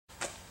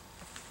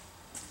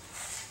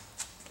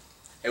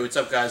Hey, what's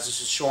up guys?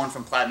 This is Sean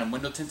from Platinum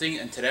Window Tinting,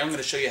 and today I'm going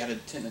to show you how to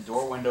tint a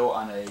door window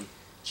on a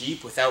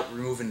Jeep without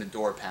removing the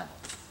door panel.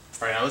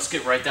 Alright, now let's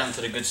get right down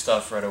to the good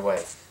stuff right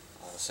away.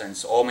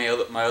 Since all my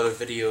other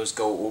videos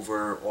go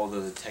over all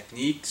the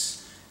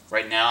techniques,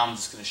 right now I'm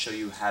just going to show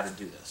you how to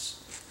do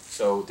this.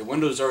 So the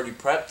window is already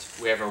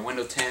prepped. We have our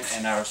window tint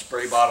and our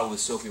spray bottle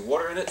with soapy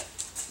water in it.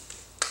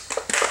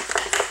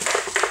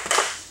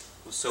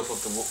 We'll soap up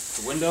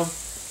the window.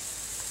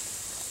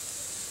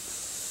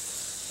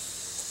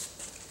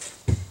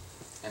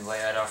 And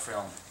lay out our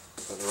film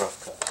for the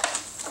rough cut.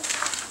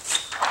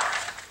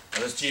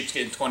 Now this Jeep's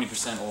getting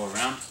 20% all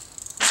around.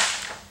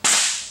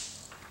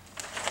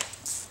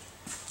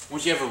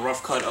 Once you have a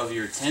rough cut of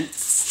your tint,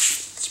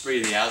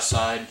 spray the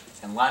outside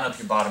and line up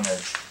your bottom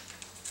edge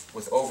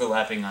with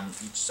overlapping on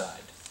each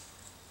side,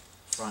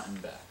 front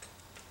and back.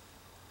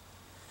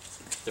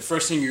 The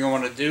first thing you're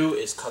going to want to do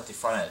is cut the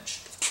front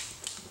edge.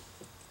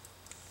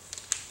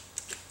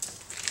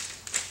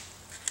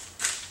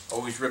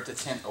 Always rip the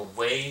tint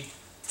away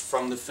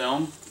from the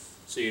film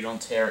so you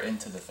don't tear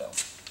into the film.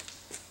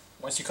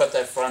 Once you cut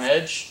that front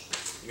edge,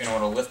 you're going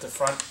to want to lift the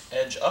front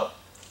edge up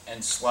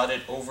and slide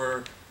it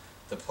over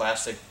the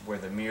plastic where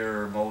the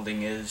mirror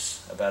molding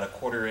is, about a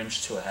 1/4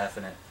 inch to a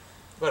 1/2 inch.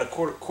 About a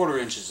quarter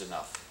inch is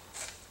enough.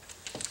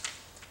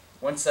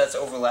 Once that's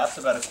overlapped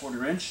about a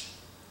 1/4 inch,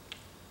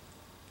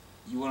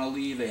 you want to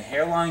leave a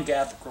hairline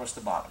gap across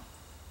the bottom.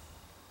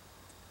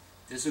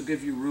 This will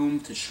give you room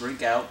to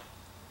shrink out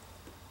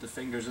the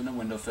fingers in the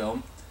window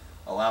film,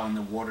 allowing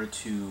the water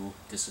to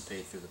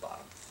dissipate through the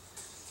bottom.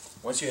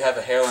 Once you have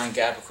a hairline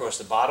gap across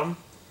the bottom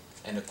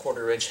and a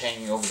 1/4 inch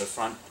hanging over the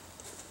front,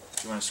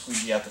 you want to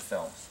squeegee out the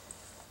film.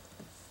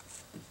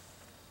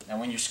 Now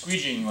when you're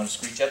squeegeeing, you want to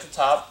squeegee at the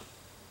top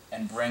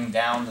and bring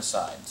down the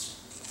sides.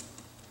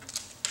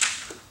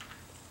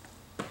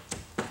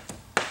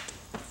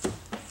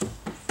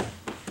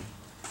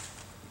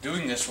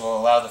 Doing this will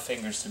allow the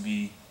fingers to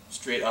be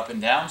straight up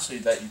and down so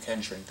that you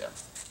can shrink them.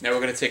 Now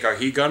we're going to take our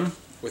heat gun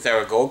with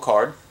our gold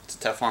card, it's a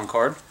Teflon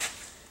card,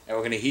 and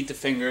we're going to heat the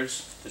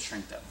fingers to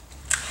shrink them.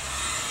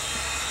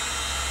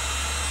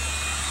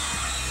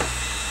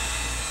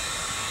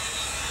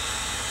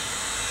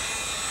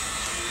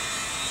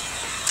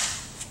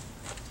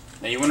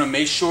 Now you want to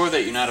make sure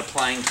that you're not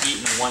applying heat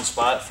in one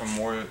spot for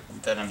more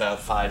than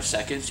about 5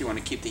 seconds. You want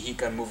to keep the heat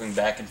gun moving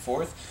back and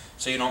forth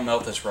so you don't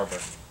melt this rubber.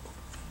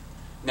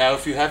 Now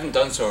if you haven't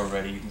done so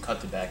already, you can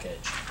cut the back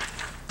edge.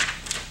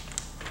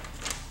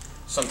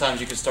 Sometimes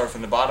you can start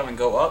from the bottom and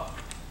go up.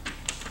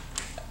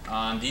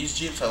 On these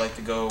Jeeps, I like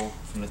to go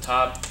from the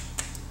top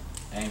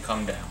and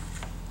come down.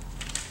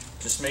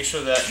 Just make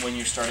sure that when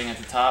you're starting at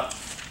the top,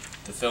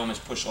 the film is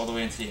pushed all the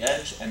way into the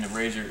edge and the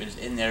razor is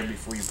in there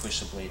before you push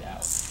the blade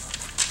out.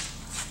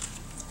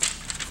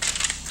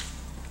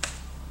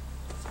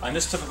 On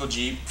this typical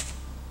Jeep,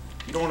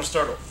 you don't want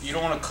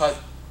to cut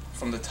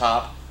from the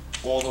top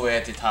all the way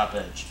at the top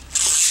edge.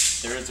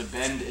 There is a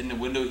bend in the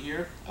window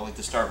here. I like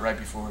to start right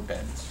before it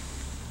bends.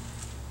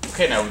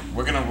 Okay, now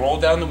we're going to roll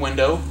down the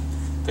window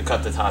to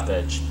cut the top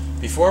edge.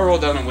 Before I roll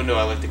down the window,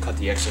 I like to cut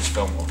the excess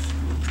film off.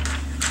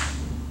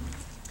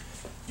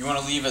 You want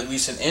to leave at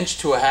least 1 inch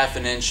to a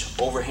 1/2 inch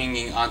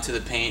overhanging onto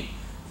the paint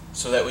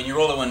so that when you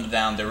roll the window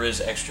down, there is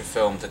extra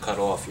film to cut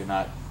off. You're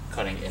not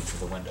cutting into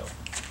the window.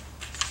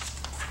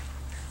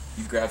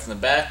 You grab from the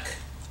back,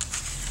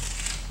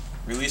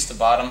 release the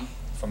bottom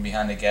from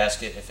behind the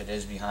gasket if it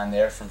is behind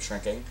there from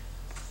shrinking,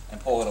 and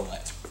pull it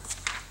away.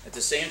 At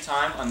the same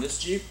time, on this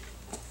Jeep,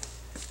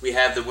 we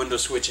have the window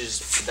switches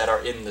that are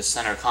in the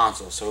center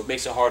console, so it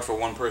makes it hard for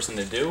one person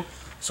to do.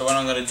 So what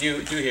I'm going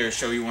to do here is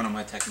show you one of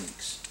my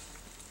techniques.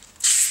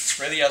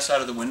 Spray the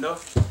outside of the window,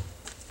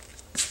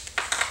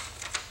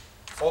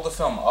 fold the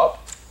film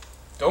up,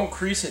 don't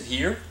crease it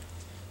here,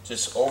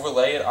 just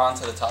overlay it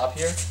onto the top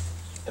here,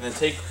 and then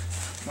take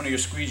one of your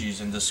squeegees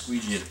and just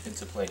squeegee it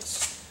into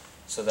place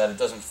so that it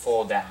doesn't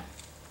fall down.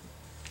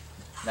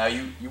 Now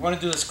you want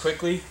to do this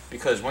quickly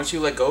because once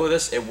you let go of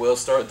this, it will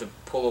start to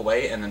pull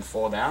away and then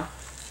fall down.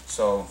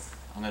 So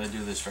I'm going to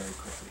do this very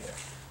quickly here.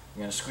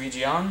 I'm going to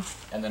squeegee on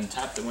and then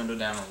tap the window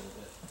down a little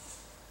bit.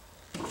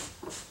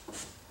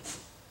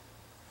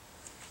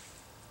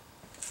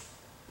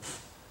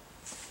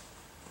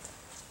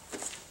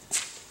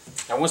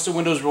 Now once the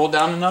window is rolled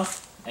down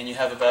enough and you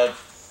have about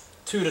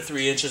 2 to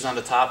 3 inches on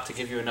the top to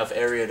give you enough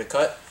area to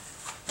cut,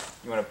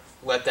 you want to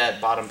let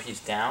that bottom piece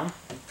down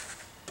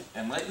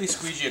and lightly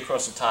squeegee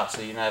across the top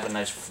so you have a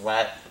nice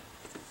flat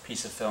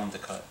piece of film to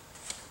cut.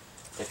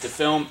 If the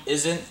film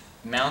isn't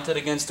mounted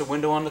against the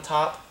window on the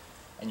top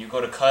and you go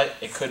to cut,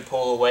 it could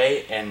pull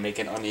away and make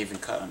an uneven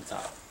cut on the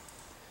top.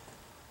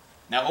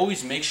 Now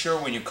always make sure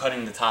when you're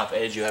cutting the top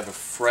edge you have a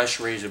fresh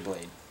razor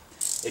blade.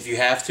 If you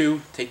have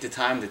to, take the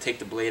time to take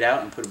the blade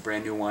out and put a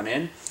brand new one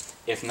in.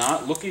 If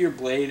not, look at your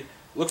blade,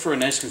 look for a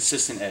nice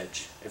consistent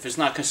edge. If it's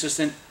not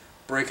consistent,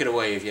 break it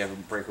away if you have a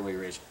breakaway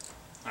razor.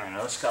 Alright,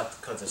 now let's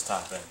cut this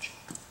top edge.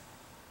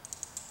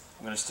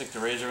 I'm going to stick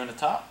the razor in the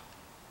top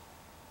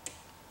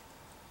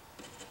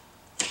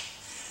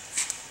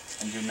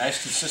and do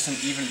nice,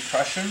 consistent, even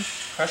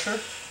pressure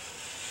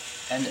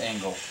and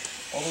angle.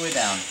 All the way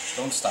down.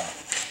 Don't stop.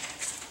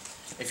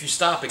 If you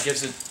stop, it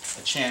gives it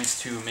a chance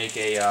to make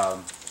a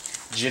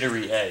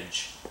jittery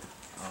edge.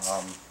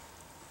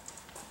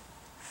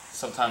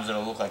 Sometimes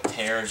it'll look like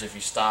tears if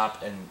you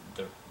stop and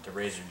the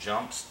razor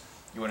jumps.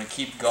 You want to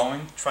keep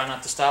going. Try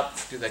not to stop.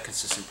 Do that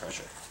consistent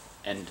pressure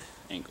and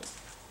angle.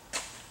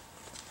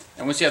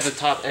 And once you have the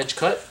top edge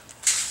cut,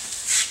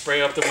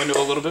 spray up the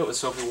window a little bit with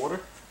soapy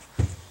water.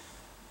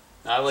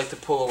 Now I like to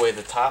pull away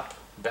the top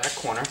back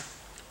corner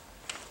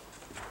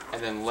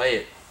and then lay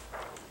it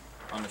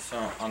on the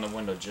film, on the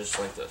window just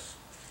like this,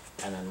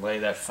 and then lay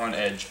that front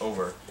edge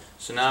over.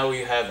 So now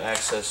you have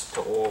access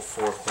to all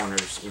four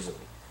corners easily.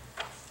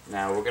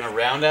 Now we're going to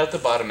round out the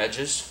bottom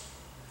edges.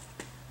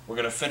 We're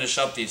going to finish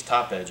up these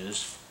top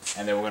edges,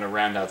 and then we're going to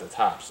round out the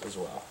tops as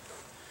well.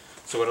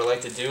 So what I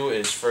like to do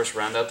is first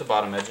round out the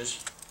bottom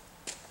edges.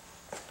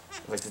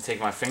 I like to take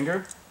my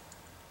finger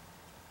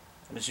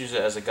and just use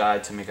it as a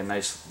guide to make a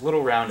nice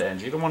little round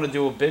edge. You don't want to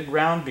do a big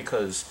round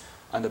because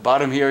on the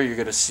bottom here you're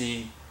going to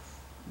see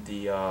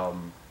the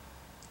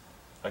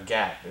a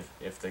gap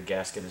if the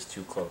gasket is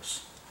too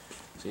close.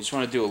 So you just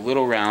want to do a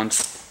little round,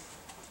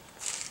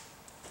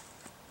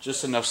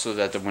 just enough so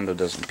that the window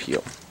doesn't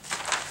peel.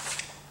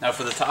 Now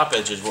for the top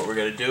edges, what we're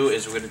going to do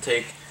is we're going to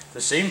take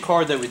the same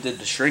card that we did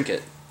to shrink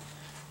it.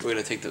 We're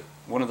going to take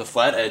one of the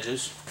flat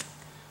edges,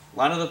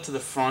 line it up to the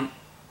front.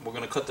 We're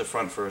going to cut the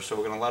front first, so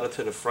we're going to line it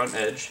to the front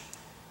edge,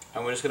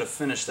 and we're just going to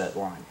finish that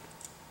line.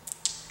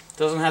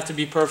 Doesn't have to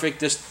be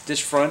perfect. This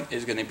front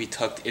is going to be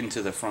tucked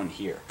into the front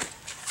here.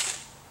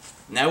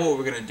 Now what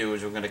we're going to do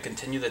is we're going to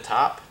continue the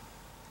top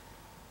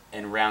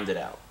and round it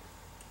out.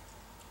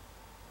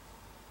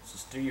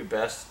 Just do your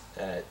best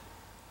at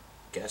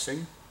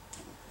guessing.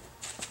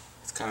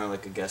 It's kind of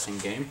like a guessing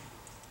game.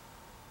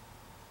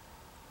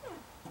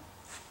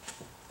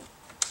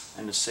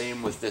 And the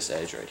same with this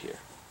edge right here.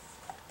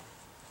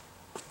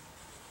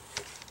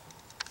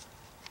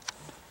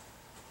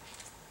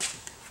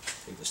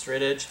 Take the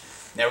straight edge.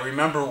 Now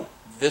remember,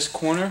 this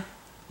corner,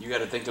 you got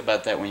to think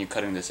about that when you're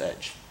cutting this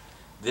edge.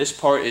 This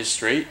part is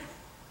straight,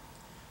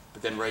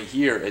 but then right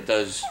here it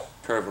does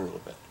curve a little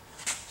bit.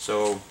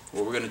 So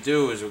what we're going to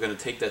do is we're going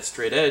to take that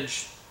straight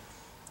edge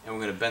and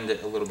we're going to bend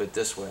it a little bit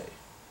this way.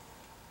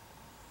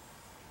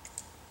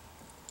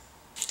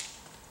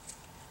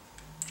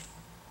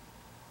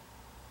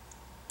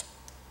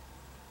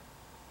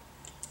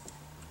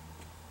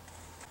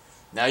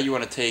 Now you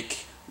want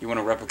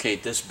to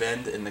replicate this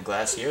bend in the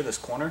glass here, this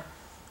corner,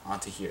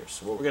 onto here.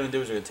 So what we're going to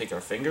do is we're going to take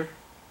our finger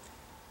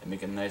and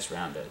make a nice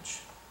round edge.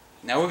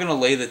 Now we're going to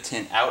lay the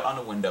tint out on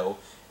the window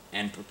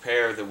and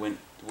prepare the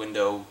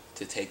window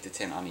to take the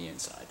tint on the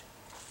inside.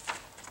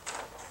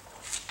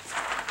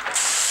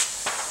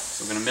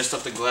 So we're going to mist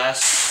up the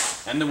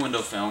glass and the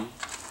window film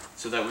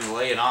so that when we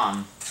lay it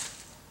on,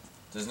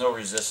 there's no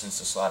resistance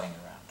to sliding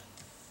around.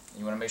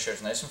 You want to make sure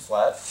it's nice and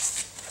flat.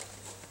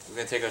 We're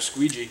going to take our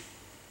squeegee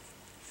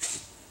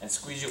and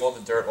squeegee all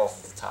the dirt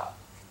off of the top.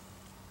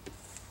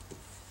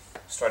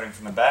 Starting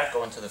from the back,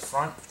 going to the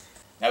front.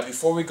 Now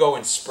before we go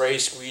and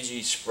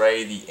squeegee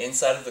spray the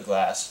inside of the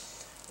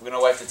glass, we're going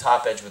to wipe the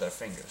top edge with our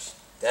fingers.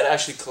 That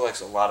actually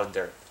collects a lot of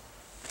dirt.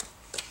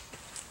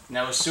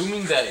 Now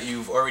assuming that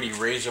you've already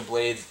razor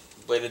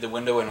bladed the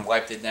window and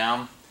wiped it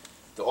down,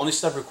 the only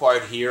step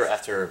required here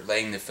after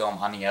laying the film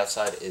on the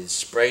outside is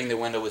spraying the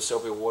window with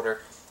soapy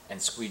water and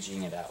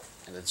squeegeeing it out,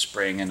 and then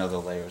spraying another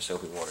layer of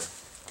soapy water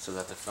so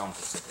that the film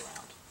can stick around.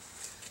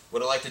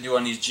 What I like to do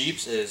on these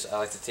Jeeps is I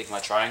like to take my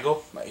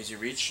triangle, my easy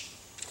reach,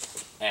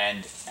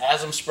 and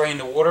as I'm spraying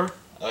the water,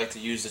 I like to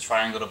use the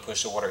triangle to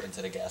push the water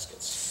into the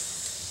gaskets.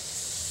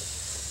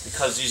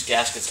 Because these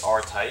gaskets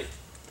are tight,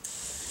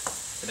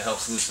 it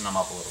helps loosen them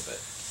up a little bit.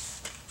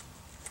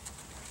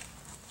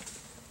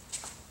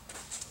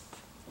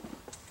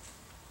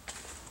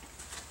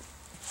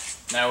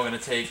 Now we're going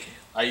to take,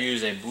 I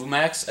use a Blue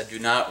Max. I do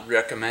not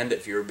recommend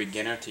if you're a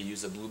beginner to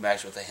use the Blue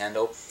Max with a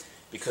handle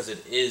because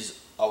it is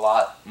a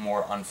lot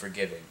more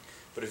unforgiving.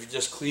 But if you're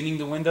just cleaning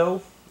the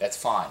window, that's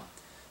fine.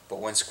 But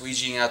when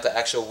squeegeeing out the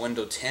actual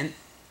window tint,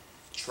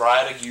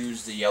 try to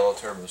use the yellow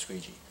turbo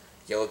squeegee.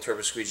 Yellow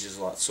turbo squeegee is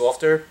a lot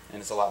softer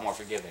and it's a lot more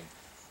forgiving.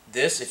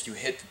 This, if you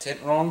hit the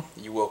tint wrong,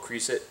 you will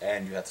crease it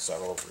and you have to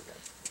start all over again.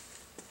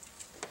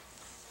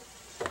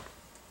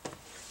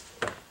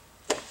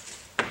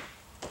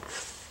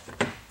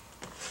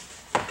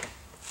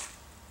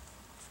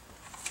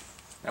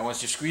 Now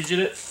once you've squeegeed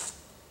it,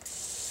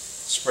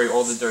 spray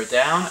all the dirt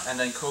down and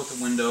then coat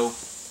the window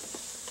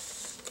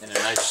in a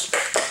nice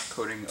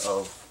coating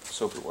of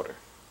soapy water.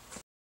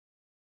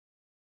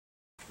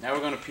 Now we're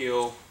going to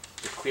peel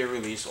the clear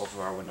release off of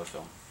our window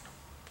film.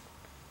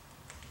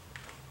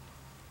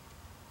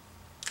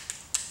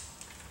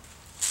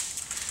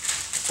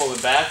 Pull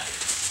it back,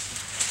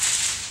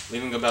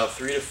 leaving about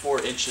 3 to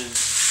 4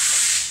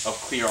 inches of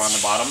clear on the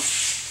bottom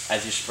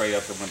as you spray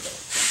up the window.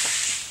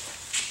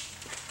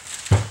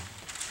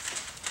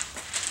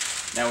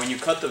 Now when you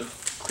cut the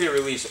clear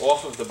release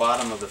off of the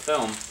bottom of the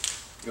film,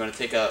 you want to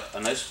take a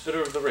nice bit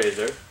of the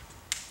razor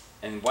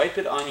and wipe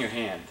it on your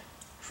hand.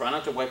 Try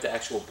not to wipe the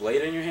actual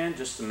blade in your hand,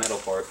 just the metal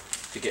part,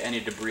 to get any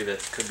debris that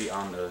could be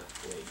on the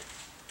blade.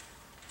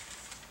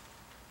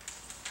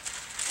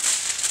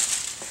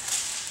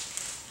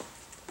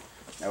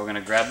 Now we're going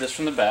to grab this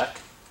from the back,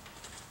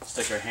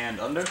 stick our hand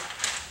under,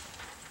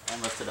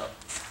 and lift it up.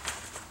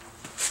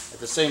 At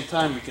the same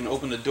time, you can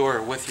open the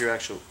door with your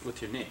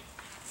knee.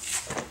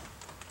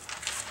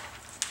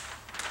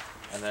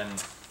 And then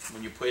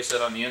when you place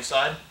it on the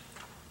inside,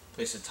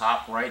 place the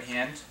top right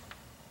hand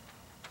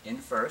in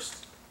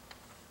first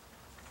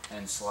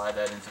and slide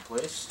that into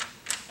place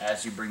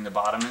as you bring the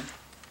bottom in,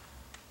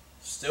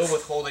 still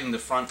withholding the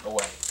front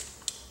away.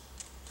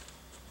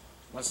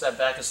 Once that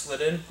back is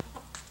slid in, you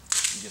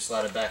just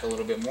slide it back a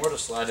little bit more to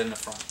slide in the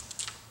front.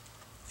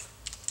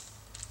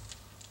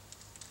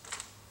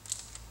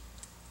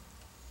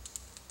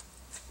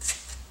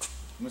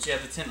 Once you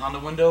have the tint on the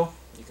window,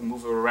 you can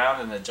move it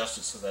around and adjust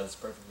it so that it's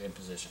perfectly in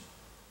position.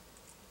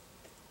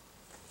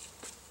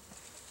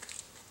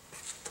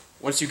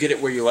 Once you get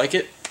it where you like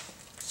it,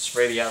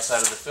 spray the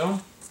outside of the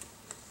film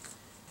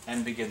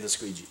and begin the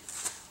squeegee.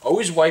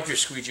 Always wipe your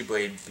squeegee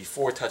blade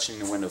before touching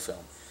the window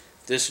film.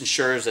 This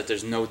ensures that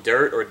there's no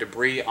dirt or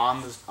debris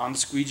on the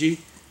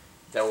squeegee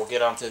that will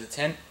get onto the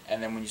tint,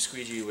 and then when you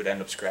squeegee, you would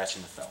end up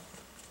scratching the film.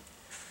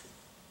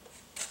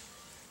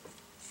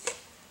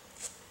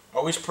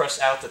 Always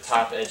press out the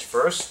top edge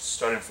first,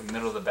 starting from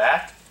middle to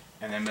back,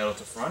 and then middle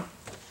to front.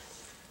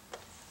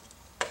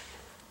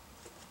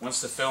 Once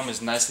the film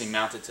is nicely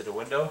mounted to the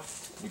window,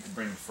 you can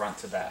bring front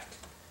to back.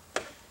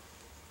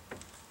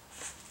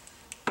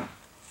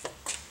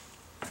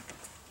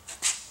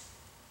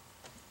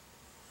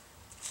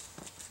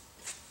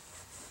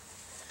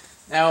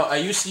 Now, I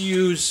used to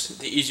use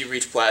the Easy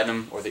Reach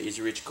Platinum or the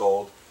Easy Reach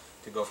Gold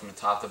to go from the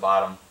top to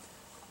bottom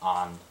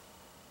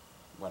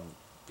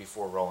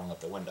before rolling up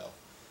the window.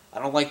 I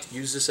don't like to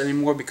use this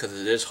anymore because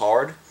it is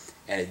hard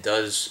and it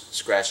does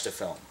scratch the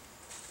film.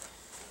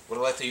 What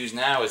I like to use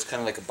now is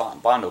kind of like a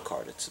Bondo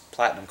card. It's a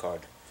platinum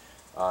card.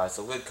 It's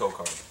a Lidco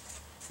card.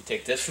 You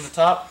take this from the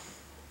top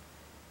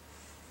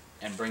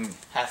and bring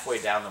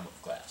halfway down the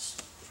glass.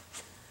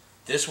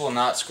 This will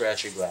not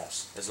scratch your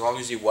glass. As long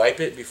as you wipe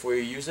it before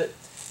you use it,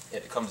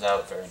 it comes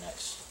out very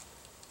nice.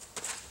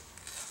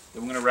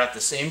 Then we're going to wrap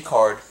the same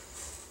card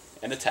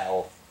and a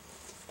towel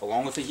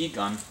along with the heat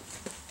gun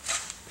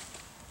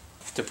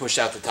to push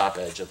out the top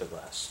edge of the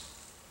glass.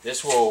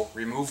 This will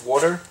remove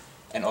water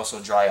and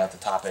also dry out the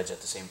top edge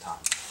at the same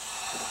time.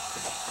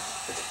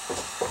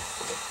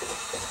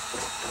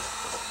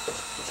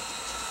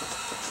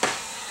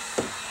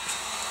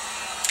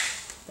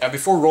 Now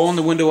before rolling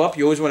the window up,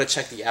 you always want to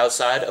check the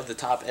outside of the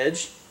top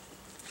edge.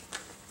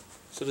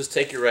 So just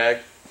take your rag,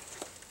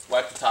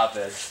 wipe the top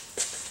edge,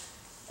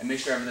 and make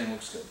sure everything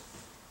looks good.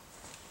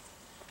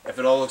 If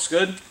it all looks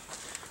good,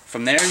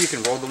 from there you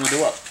can roll the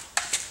window up.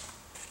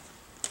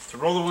 To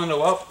roll the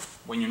window up,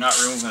 when you're not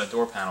removing a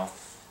door panel,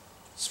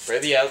 spray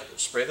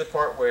the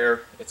part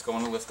where it's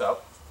going to lift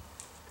up,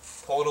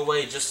 pull it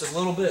away just a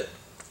little bit,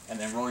 and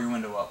then roll your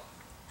window up.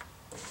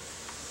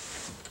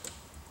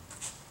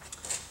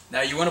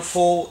 Now you want to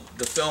pull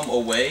the film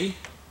away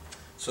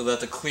so that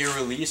the clear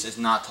release is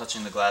not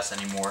touching the glass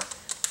anymore,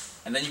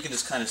 and then you can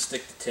just kind of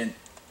stick the tint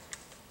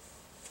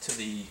to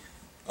the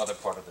other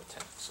part of the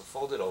tint. So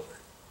fold it over.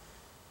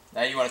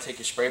 Now you want to take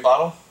your spray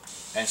bottle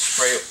and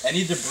spray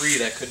any debris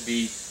that could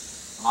be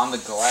on the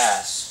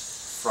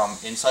glass from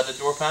inside the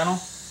door panel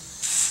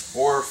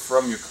or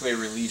from your clear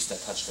release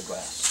that touched the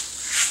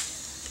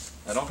glass.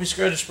 Now don't be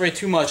scared to spray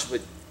too much,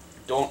 but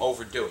don't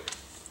overdo it.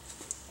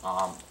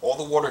 All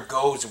the water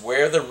goes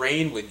where the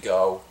rain would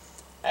go,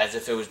 as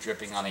if it was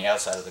dripping on the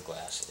outside of the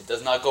glass. It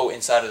does not go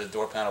inside of the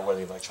door panel where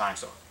the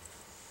electronics are.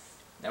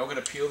 Now we're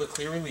going to peel the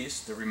clear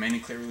release, the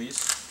remaining clear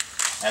release,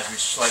 as we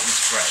slightly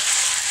spread.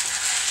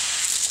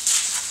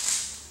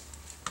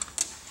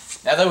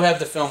 Now that we have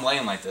the film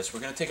laying like this, we're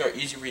going to take our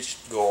Easy Reach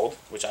Gold,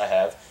 which I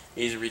have,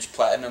 Easy Reach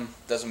Platinum,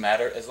 doesn't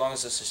matter, as long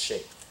as this is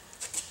shaped.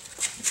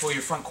 You pull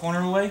your front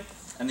corner away,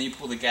 and then you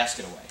pull the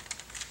gasket away.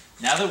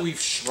 Now that we've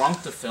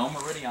shrunk the film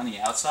already on the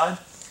outside,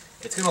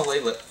 it's going to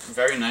lay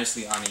very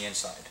nicely on the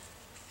inside.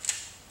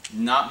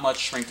 Not much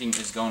shrinking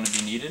is going to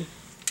be needed.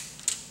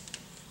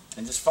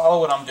 And just follow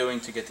what I'm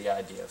doing to get the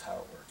idea of how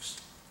it works.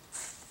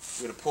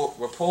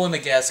 We're pulling the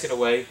gasket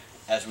away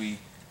as we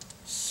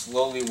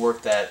slowly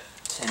work that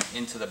tint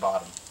into the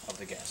bottom of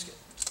the gasket.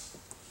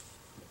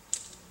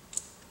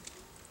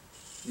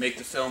 Make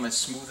the film as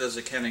smooth as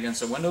it can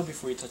against the window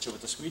before you touch it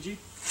with the squeegee.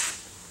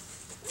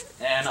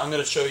 And I'm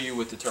going to show you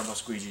with the turbo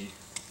squeegee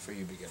for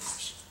you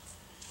beginners.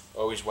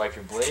 Always wipe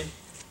your blade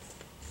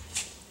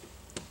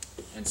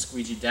and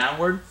squeegee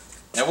downward.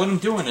 Now what I'm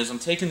doing is I'm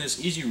taking this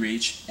Easy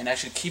Reach and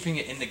actually keeping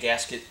it in the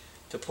gasket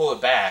to pull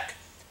it back,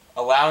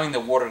 allowing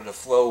the water to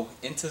flow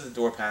into the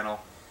door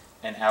panel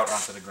and out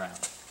onto the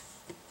ground.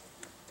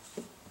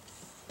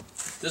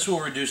 This will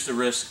reduce the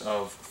risk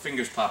of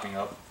fingers popping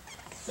up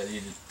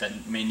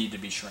that may need to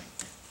be shrunk.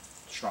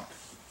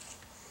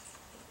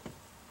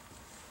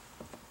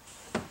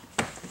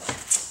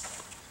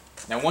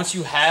 Now once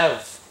you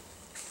have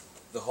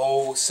the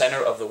whole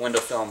center of the window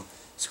film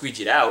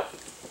squeegeed out,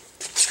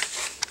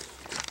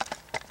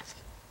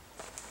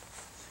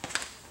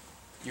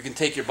 you can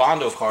take your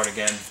Bondo card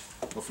again,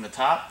 go from the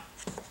top,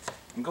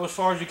 and go as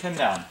far as you can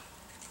down.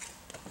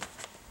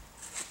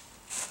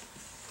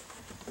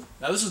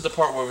 Now this is the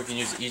part where we can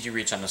use the easy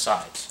reach on the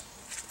sides.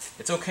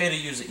 It's okay to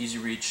use the easy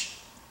reach,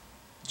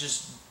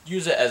 just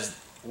use it as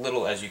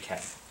little as you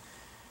can.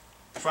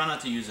 Try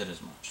not to use it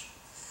as much.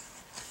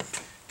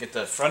 Get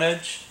the front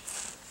edge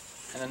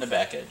and then the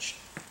back edge.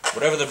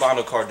 Whatever the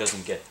Bondo card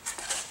doesn't get.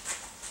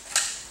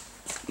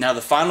 Now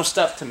the final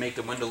step to make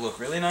the window look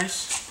really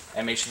nice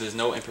and make sure there's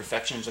no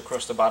imperfections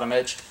across the bottom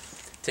edge,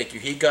 take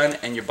your heat gun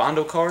and your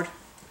Bondo card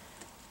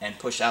and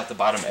push out the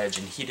bottom edge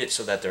and heat it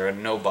so that there are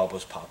no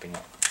bubbles popping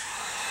up.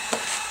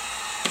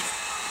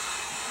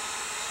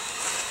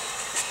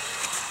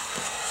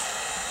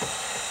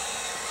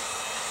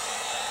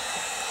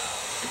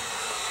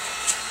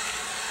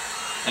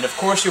 And of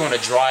course you want to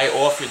dry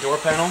off your door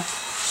panel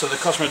so the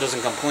customer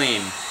doesn't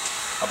complain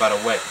about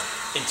a wet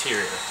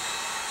interior.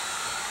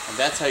 And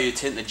that's how you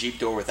tint the Jeep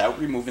door without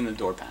removing the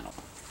door panel.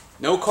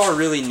 No car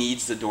really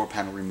needs the door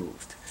panel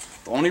removed.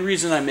 The only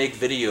reason I make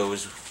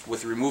videos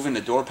with removing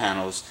the door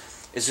panels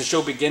is to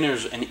show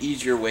beginners an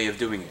easier way of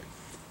doing it.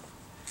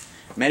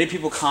 Many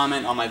people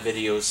comment on my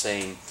videos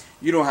saying,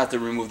 you don't have to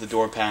remove the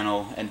door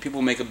panel, and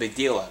people make a big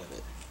deal out of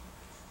it.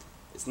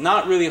 It's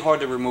not really hard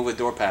to remove a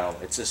door panel.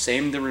 It's the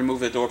same to remove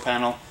the door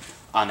panel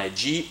on a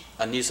Jeep,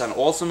 a Nissan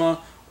Altima,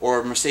 or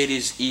a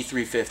Mercedes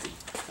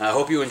E350. I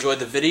hope you enjoyed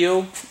the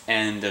video,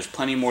 and there's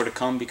plenty more to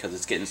come because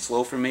it's getting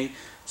slow for me.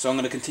 So I'm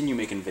going to continue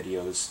making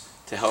videos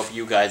to help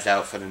you guys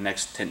out for the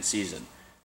next tint season.